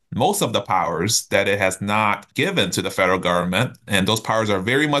retained most of the powers that it has not given to the federal government. And those powers are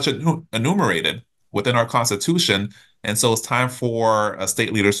very much enumerated within our Constitution. And so it's time for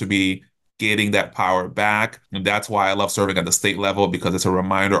state leaders to be getting that power back. And that's why I love serving at the state level, because it's a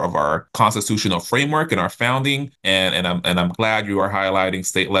reminder of our constitutional framework and our founding. And I'm glad you are highlighting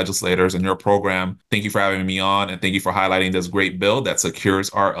state legislators in your program. Thank you for having me on, and thank you for highlighting this great bill that secures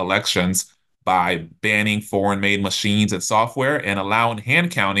our elections by banning foreign-made machines and software and allowing hand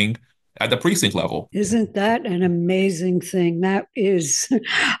counting at the precinct level. Isn't that an amazing thing? That is,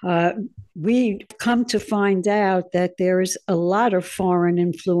 we come to find out that there's a lot of foreign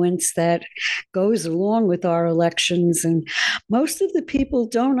influence that goes along with our elections, and most of the people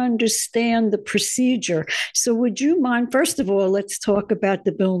don't understand the procedure. So would you mind, first of all, let's talk about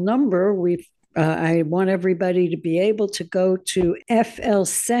the bill number. I want everybody to be able to go to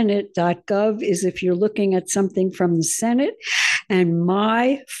flsenate.gov is if you're looking at something from the Senate, and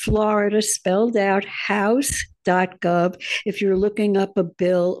My Florida, spelled out, House.gov if you're looking up a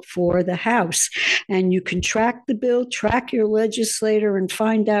bill for the House. And you can track the bill, track your legislator, and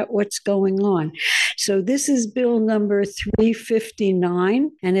find out what's going on. So this is bill number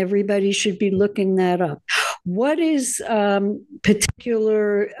 359, and everybody should be looking that up. What is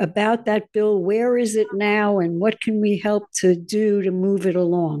particular about that bill? Where is it now, and what can we help to do to move it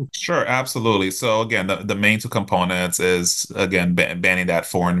along? Sure, absolutely. So again, the main 2 components is, again, banning that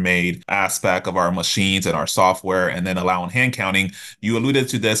foreign-made aspect of our machines and our software, and then allowing hand counting. You alluded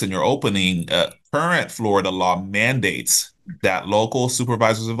to this in your opening. Current Florida law mandates that local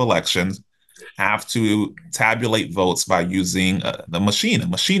supervisors of elections have to tabulate votes by using a machine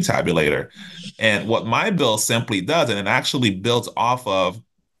tabulator. And what my bill simply does, and it actually builds off of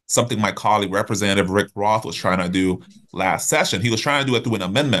something my colleague, Representative Rick Roth, was trying to do last session. He was trying to do it through an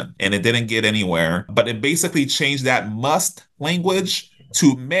amendment, and it didn't get anywhere. But it basically changed that must language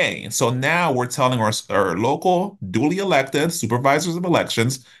to may. So now we're telling our local duly elected supervisors of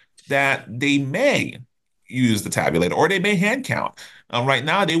elections that they may use the tabulator, or they may hand count. Right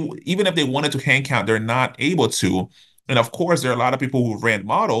now, even if they wanted to hand count, they're not able to. And of course, there are a lot of people who ran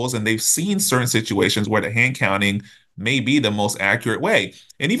models, and they've seen certain situations where the hand counting may be the most accurate way.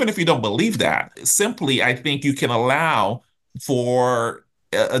 And even if you don't believe that, simply, I think you can allow for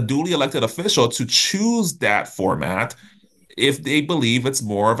a duly elected official to choose that format if they believe it's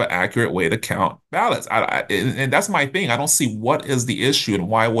more of an accurate way to count ballots. And that's my thing. I don't see what is the issue and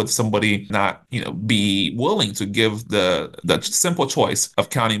why would somebody not, be willing to give the simple choice of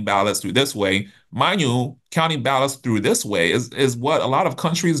counting ballots through this way. Mind you, counting ballots through this way is what a lot of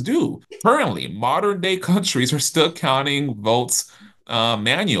countries do. Currently, modern day countries are still counting votes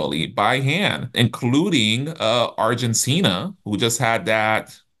manually by hand, including Argentina, who just had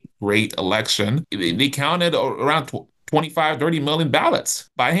that great election. They counted around 25, 30 million ballots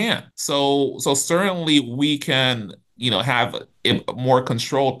by hand. So certainly we can, have a more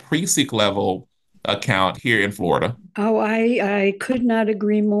controlled precinct level account here in Florida. Oh, I could not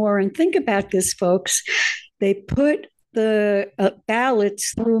agree more. And think about this, folks. They put the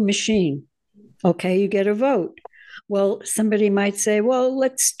ballots through a machine. Okay, you get a vote. Well, somebody might say, well,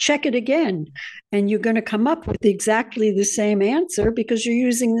 let's check it again. And you're going to come up with exactly the same answer because you're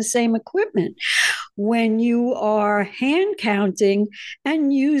using the same equipment. When you are hand counting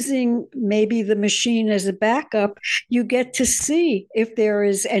and using maybe the machine as a backup, you get to see if there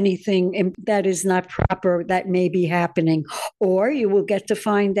is anything that is not proper that may be happening, or you will get to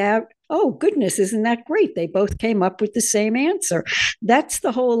find out, oh, goodness, isn't that great? They both came up with the same answer. That's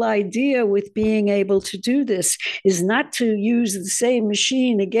the whole idea with being able to do this, is not to use the same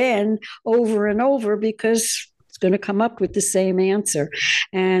machine again over and over because it's going to come up with the same answer.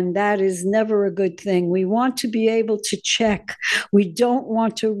 And that is never a good thing. We want to be able to check. We don't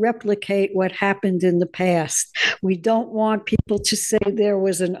want to replicate what happened in the past. We don't want people to say there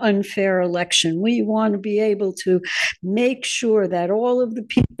was an unfair election. We want to be able to make sure that all of the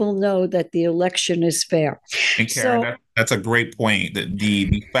people know that the election is fair. And Karen, that's a great point.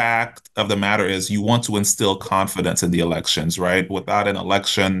 The fact of the matter is you want to instill confidence in the elections, right? Without an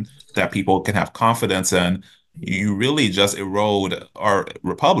election that people can have confidence in, you really just erode our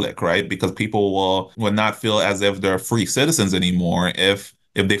republic, right? Because people will not feel as if they're free citizens anymore if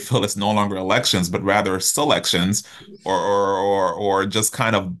they feel it's no longer elections, but rather selections or just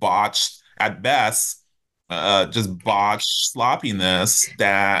kind of botched at best, just botched sloppiness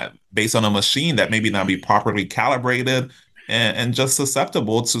that based on a machine that maybe not be properly calibrated and just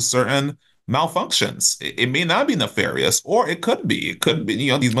susceptible to certain malfunctions. It may not be nefarious, or it could be. It could be,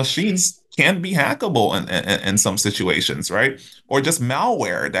 these machines can be hackable in some situations, right? Or just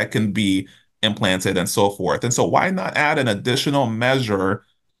malware that can be implanted and so forth. And so why not add an additional measure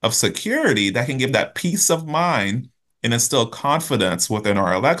of security that can give that peace of mind and instill confidence within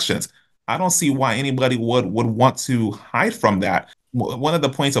our elections? I don't see why anybody would want to hide from that. One of the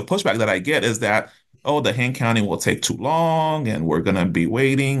points of pushback that I get is that, oh, the hand counting will take too long and we're going to be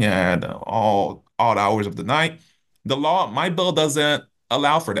waiting at all odd hours of the night. My bill doesn't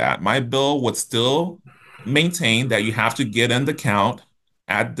allow for that. My bill would still maintain that you have to get in the count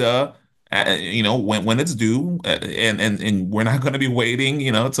at when it's due, and we're not going to be waiting,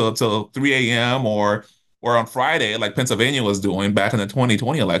 till 3 a.m. or on Friday like Pennsylvania was doing back in the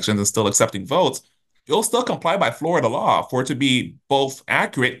 2020 elections and still accepting votes. You'll still comply by Florida law for it to be both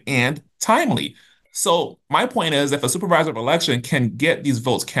accurate and timely. So my point is, if a supervisor of election can get these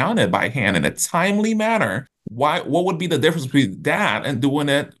votes counted by hand in a timely manner, what would be the difference between that and doing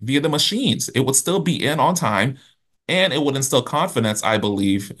it via the machines? It would still be in on time, and it would instill confidence, I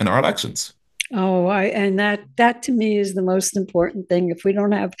believe, in our elections. Oh, and that to me is the most important thing. If we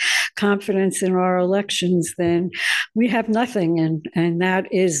don't have confidence in our elections, then we have nothing, and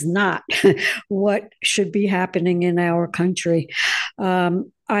that is not what should be happening in our country.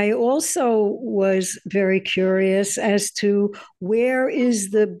 I also was very curious as to where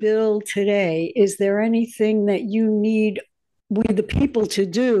is the bill today? Is there anything that you need we the people to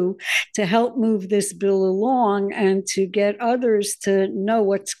do to help move this bill along and to get others to know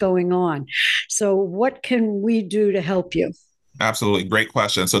what's going on? So what can we do to help you? Absolutely. Great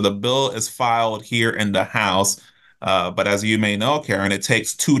question. So the bill is filed here in the House. But as you may know, Karen, it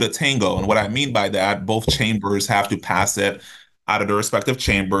takes two to tango. And what I mean by that, both chambers have to pass it out of the respective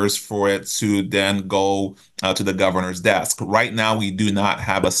chambers for it to then go to the governor's desk. Right now, we do not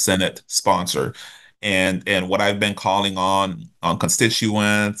have a Senate sponsor. And what I've been calling on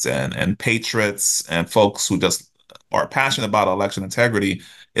constituents and patriots and folks who just are passionate about election integrity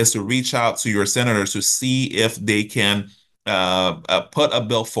is to reach out to your senators to see if they can put a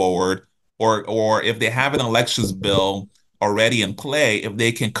bill forward, or if they have an elections bill already in play, if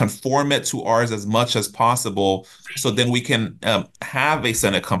they can conform it to ours as much as possible, so then we can have a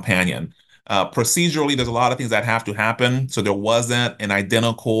Senate companion. Procedurally, there's a lot of things that have to happen. So there wasn't an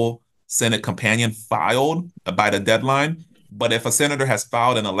identical Senate companion filed by the deadline. But if a senator has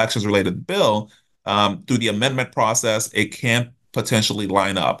filed an elections-related bill through the amendment process, it can potentially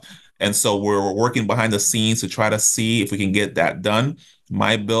line up. And so we're working behind the scenes to try to see if we can get that done.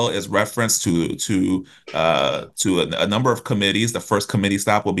 My bill is referenced to a number of committees. The first committee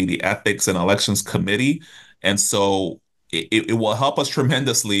stop will be the Ethics and Elections Committee. And so it will help us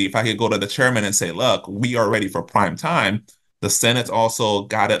tremendously if I could go to the chairman and say, look, we are ready for prime time. The Senate's also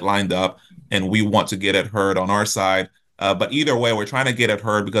got it lined up, and we want to get it heard on our side. But either way, we're trying to get it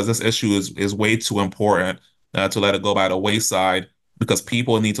heard because this issue is way too important to let it go by the wayside, because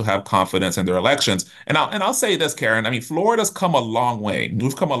people need to have confidence in their elections. And I'll say this, Karen. I mean, Florida's come a long way.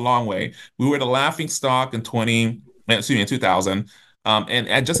 We've come a long way. We were the laughing stock in 2000.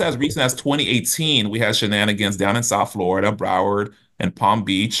 And just as recent as 2018, we had shenanigans down in South Florida, Broward and Palm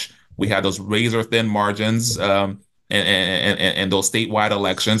Beach. We had those razor thin margins and those statewide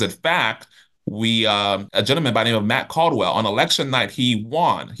elections. In fact, a gentleman by the name of Matt Caldwell, on election night, he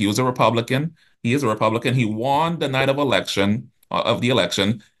won. He was a Republican. He is a Republican. He won the night of the election.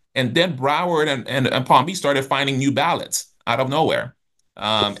 And then Broward and Palm Beach started finding new ballots out of nowhere.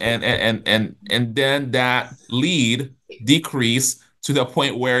 And then that lead decreased to the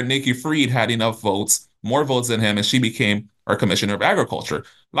point where Nikki Fried had enough votes, more votes than him, and she became our Commissioner of Agriculture.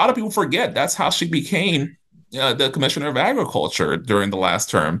 A lot of people forget that's how she became the Commissioner of Agriculture during the last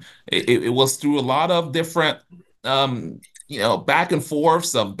term. It was through a lot of different, back and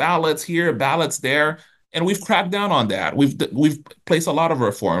forths of ballots here, ballots there, and we've cracked down on that. We've placed a lot of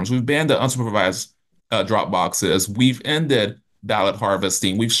reforms. We've banned the unsupervised drop boxes. We've ended ballot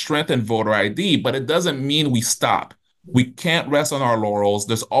harvesting. We've strengthened voter ID, but it doesn't mean we stop. We can't rest on our laurels.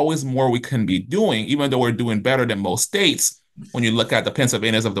 There's always more we can be doing, even though we're doing better than most states. When you look at the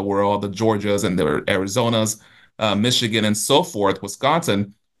Pennsylvanias of the world, the Georgias and the Arizonas, Michigan, and so forth,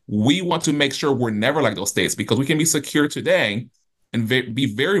 Wisconsin, we want to make sure we're never like those states, because we can be secure today and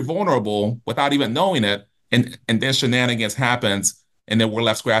be very vulnerable without even knowing it. And then shenanigans happens, and then we're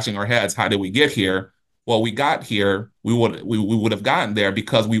left scratching our heads. How did we get here? Well, we got here. We would have gotten there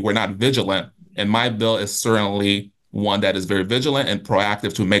because we were not vigilant. And my bill is certainly one that is very vigilant and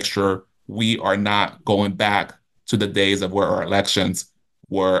proactive to make sure we are not going back to the days of where our elections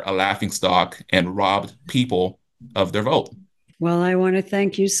were a laughingstock and robbed people of their vote. Well, I want to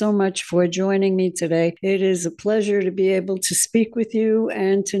thank you so much for joining me today. It is a pleasure to be able to speak with you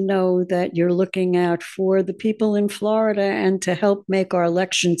and to know that you're looking out for the people in Florida and to help make our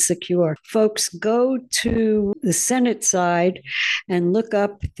elections secure. Folks, go to the Senate side and look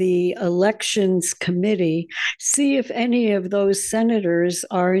up the Elections Committee. See if any of those senators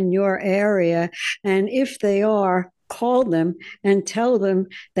are in your area, and if they are, call them and tell them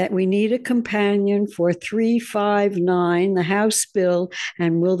that we need a companion for 359, the House bill,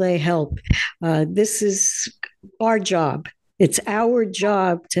 and will they help? This is our job. It's our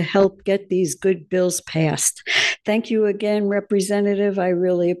job to help get these good bills passed. Thank you again, Representative. I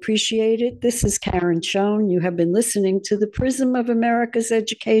really appreciate it. This is Karen Schoen. You have been listening to the Prism of America's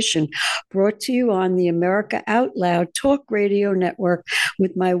Education, brought to you on the America Out Loud Talk Radio Network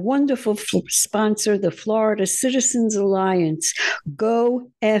with my wonderful sponsor, the Florida Citizens Alliance.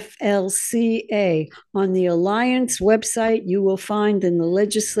 Go FLCA. On the Alliance website, you will find in the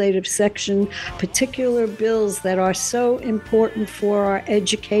legislative section particular bills that are so important for our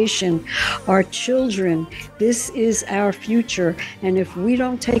education, our children. This is our future, and if we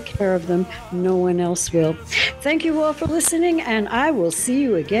don't take care of them, no one else will. Thank you all for listening, and I will see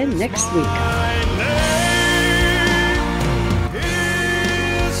you again next week.